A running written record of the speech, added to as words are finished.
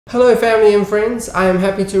Hello family and friends, I am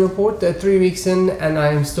happy to report that 3 weeks in and I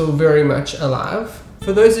am still very much alive.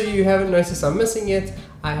 For those of you who haven't noticed I'm missing it,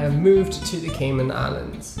 I have moved to the Cayman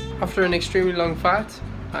Islands. After an extremely long flight,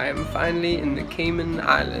 I am finally in the Cayman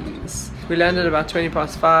Islands. We landed about 20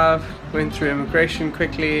 past 5, went through immigration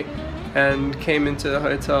quickly and came into the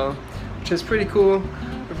hotel, which is pretty cool.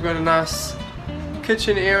 We've got a nice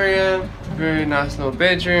kitchen area, very nice little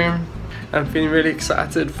bedroom. I'm feeling really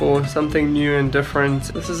excited for something new and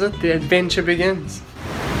different. This is it, the adventure begins.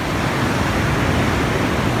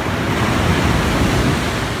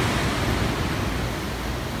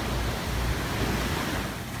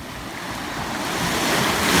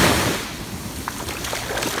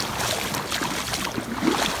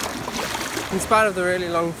 In spite of the really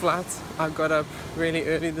long flight, I got up really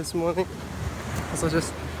early this morning. So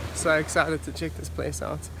just so excited to check this place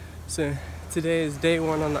out. So today is day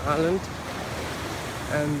 1 on the island,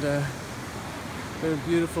 and we have a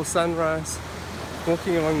beautiful sunrise.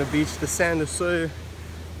 Walking along the beach, the sand is so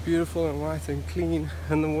beautiful and white and clean,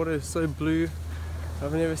 and the water is so blue.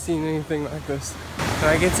 I've never seen anything like this. And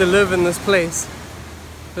I get to live in this place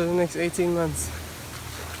for the next 18 months.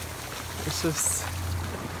 It's just,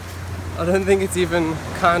 I don't think it's even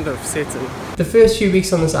kind of settled. The first few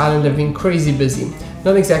weeks on this island have been crazy busy.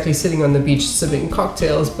 Not exactly sitting on the beach sipping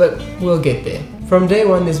cocktails, but we'll get there. From day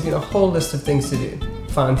 1 there's been a whole list of things to do.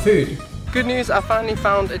 Find food. Good news, I finally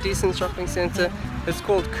found a decent shopping center. It's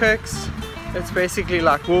called Kirk's. It's basically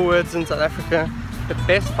like Woolworths in South Africa. The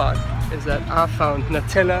best part is that I found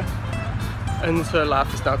Nutella, and so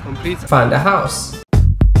life is now complete. Find a house.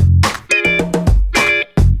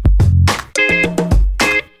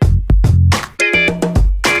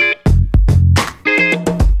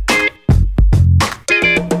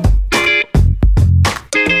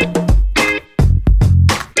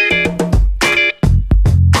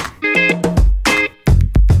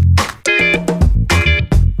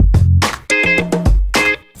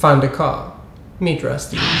 Find a car. Meet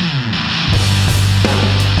Rusty.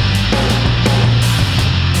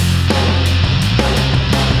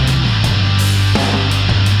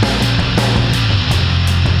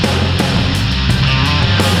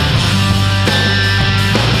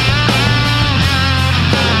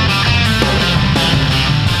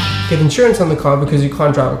 Get insurance on the car because you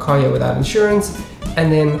can't drive a car here without insurance,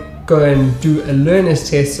 and then go and do a learner's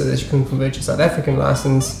test so that you can convert your South African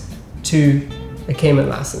license to a Cayman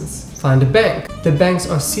license. Find a bank. The banks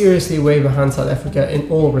are seriously way behind South Africa in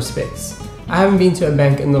all respects. I haven't been to a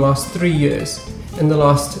bank in the last 3 years. In the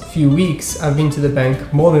last few weeks, I've been to the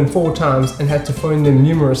bank more than 4 times and had to phone them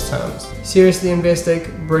numerous times. Seriously,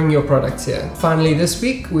 Investec, bring your products here. Finally this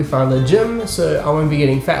week, we found a gym, so I won't be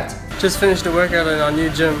getting fat. Just finished a workout in our new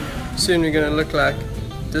gym. Soon we're gonna look like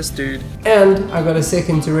this dude. And I got a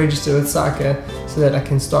second to register with Saka so that I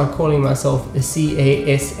can start calling myself a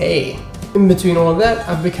CASA. In between all of that,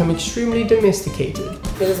 I've become extremely domesticated.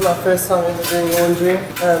 It is my first time ever doing laundry,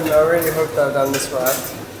 and I really hope that I've done this right.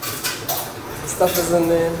 The stuff is in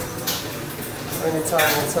there. Only time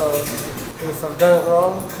will tell if I've done it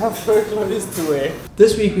wrong. I have no clothes to wear.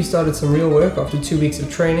 This week we started some real work after 2 weeks of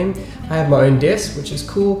training. I have my own desk, which is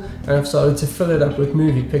cool, and I've started to fill it up with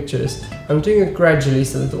movie pictures. I'm doing it gradually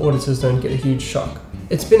so that the auditors don't get a huge shock.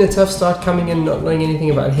 It's been a tough start coming in not knowing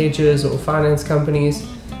anything about hedges or finance companies.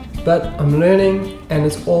 But I'm learning, and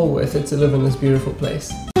it's all worth it to live in this beautiful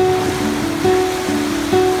place.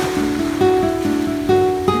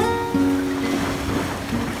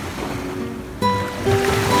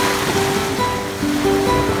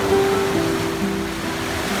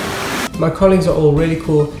 My colleagues are all really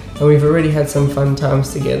cool, and we've already had some fun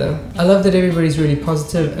times together. I love that everybody's really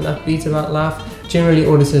positive and upbeat about life. Generally,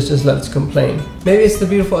 auditors just love to complain. Maybe it's the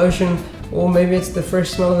beautiful ocean, or maybe it's the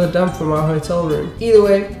fresh smell of the dump from our hotel room. Either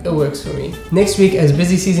way, it works for me. Next week, as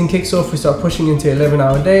busy season kicks off, we start pushing into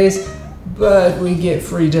 11-hour days, but we get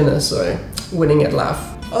free dinner, so winning at life.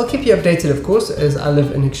 I'll keep you updated, of course, as I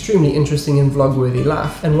live an extremely interesting and vlog-worthy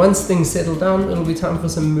life. And once things settle down, it'll be time for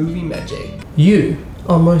some movie magic. You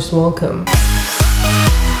are most welcome.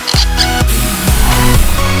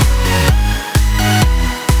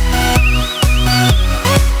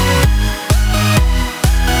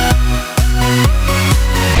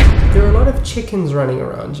 Chickens running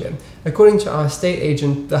around here. According to our estate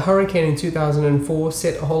agent, the hurricane in 2004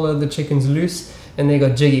 set a whole lot of the chickens loose and they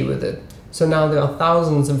got jiggy with it. So now there are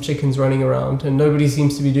thousands of chickens running around and nobody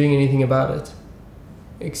seems to be doing anything about it.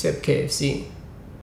 Except KFC.